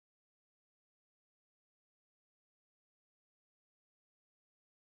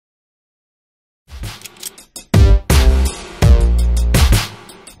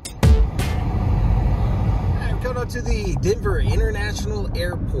to the Denver International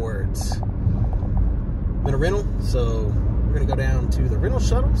Airport. I'm in a rental, so we're gonna go down to the rental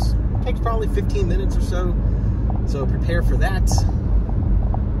shuttles. It takes probably 15 minutes or so, so prepare for that.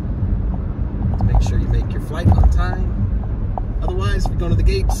 Make sure you make your flight on time. Otherwise, if you're going to the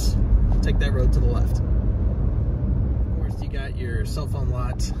gates, take that road to the left. Of course, you got your cell phone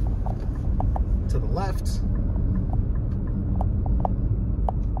lot to the left.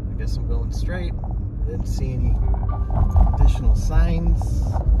 I guess I'm going straight. I didn't see any additional signs.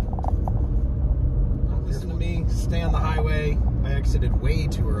 Don't listen to me. Stay on the highway. I exited way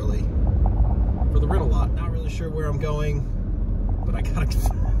too early for the rental lot. Not really sure where I'm going, but I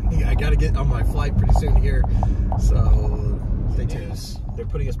gotta get on my flight pretty soon here. So stay tuned. They're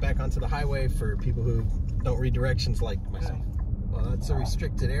putting us back onto the highway for people who don't read directions like myself. Well, that's a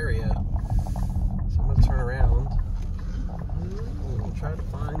restricted area, so I'm gonna turn around and try to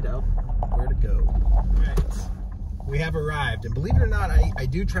find out where to go. Right. We have arrived, and believe it or not, I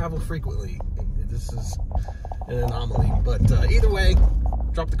do travel frequently. This is an anomaly, but either way,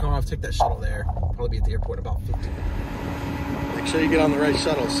 drop the car off, take that shuttle there. Probably be at the airport in about 15 minutes. Make sure you get on the right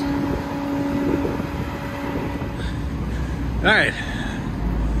shuttles. All right,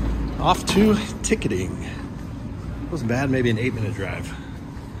 off to ticketing. Wasn't bad, maybe an 8-minute drive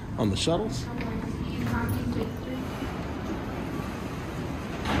on the shuttles.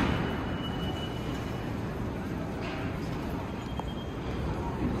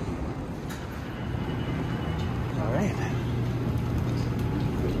 All right.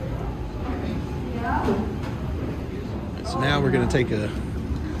 So now we're going to take a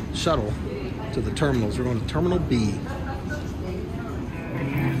shuttle to the terminals. We're going to Terminal B.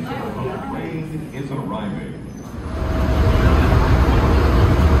 Train is arriving.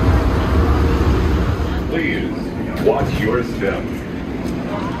 Please watch your step.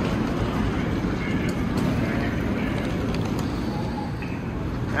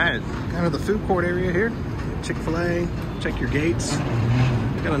 All right, kind of the food court area here. Chick-fil-A, check your gates.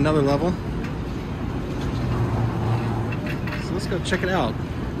 Got another level. So let's go check it out.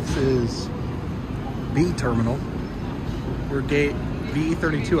 This is B terminal. We're gate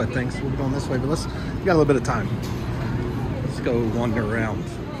B32, I think, so we'll be going this way, but we got a little bit of time. Let's go wander around.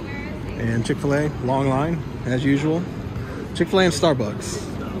 And Chick-fil-A, long line, as usual. Chick-fil-A and Starbucks.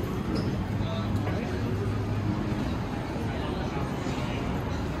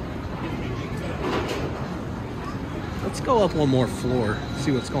 Let's go up one more floor,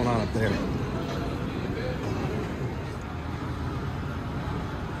 see what's going on up there.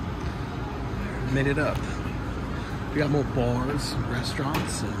 Made it up. We got more bars,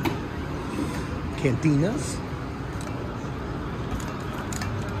 restaurants, and cantinas.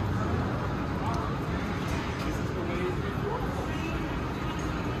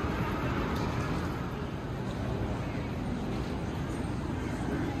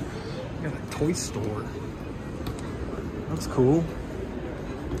 Got a toy store. That's cool.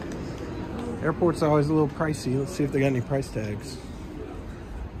 Airports are always a little pricey. Let's see if they got any price tags.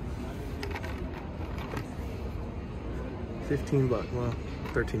 15 bucks, well,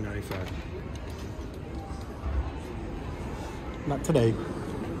 $13.95. Not today.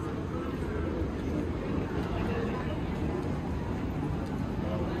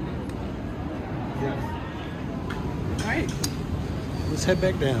 All right, let's head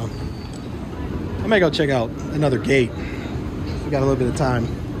back down. I may go check out another gate. We got a little bit of time.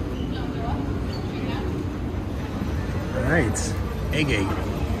 All right, A gate,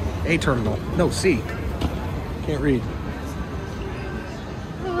 A terminal, no, C. Can't read.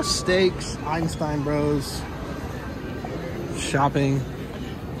 Steaks, Einstein Bros, shopping,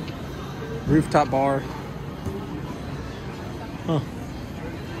 rooftop bar. Huh.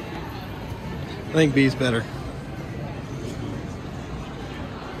 I think B's better.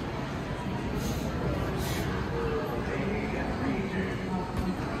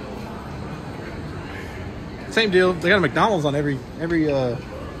 Same deal. They got a McDonald's on every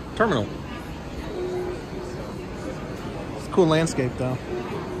terminal. It's a cool landscape though.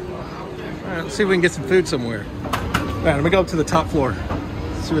 All right, let's see if we can get some food somewhere. All right, let me go up to the top floor.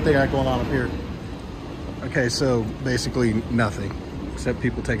 See what they got going on up here. Okay, so basically nothing except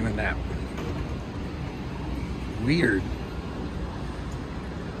people taking a nap. Weird.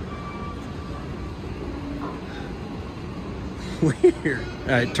 Weird.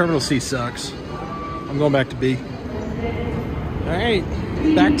 All right, Terminal C sucks. I'm going back to B. All right,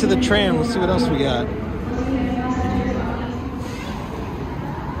 back to the tram. Let's see what else we got.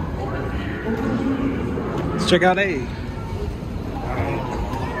 Let's check out A.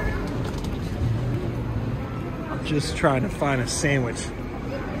 I'm just trying to find a sandwich.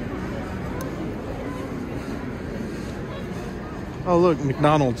 Oh look,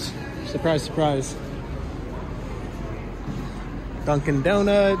 McDonald's. Surprise, surprise. Dunkin'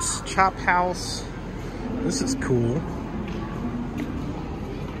 Donuts, Chop House. This is cool.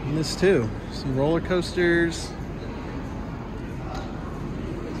 And this too. Some roller coasters.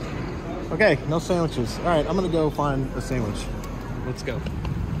 Okay, no sandwiches. All right, I'm gonna go find a sandwich. Let's go.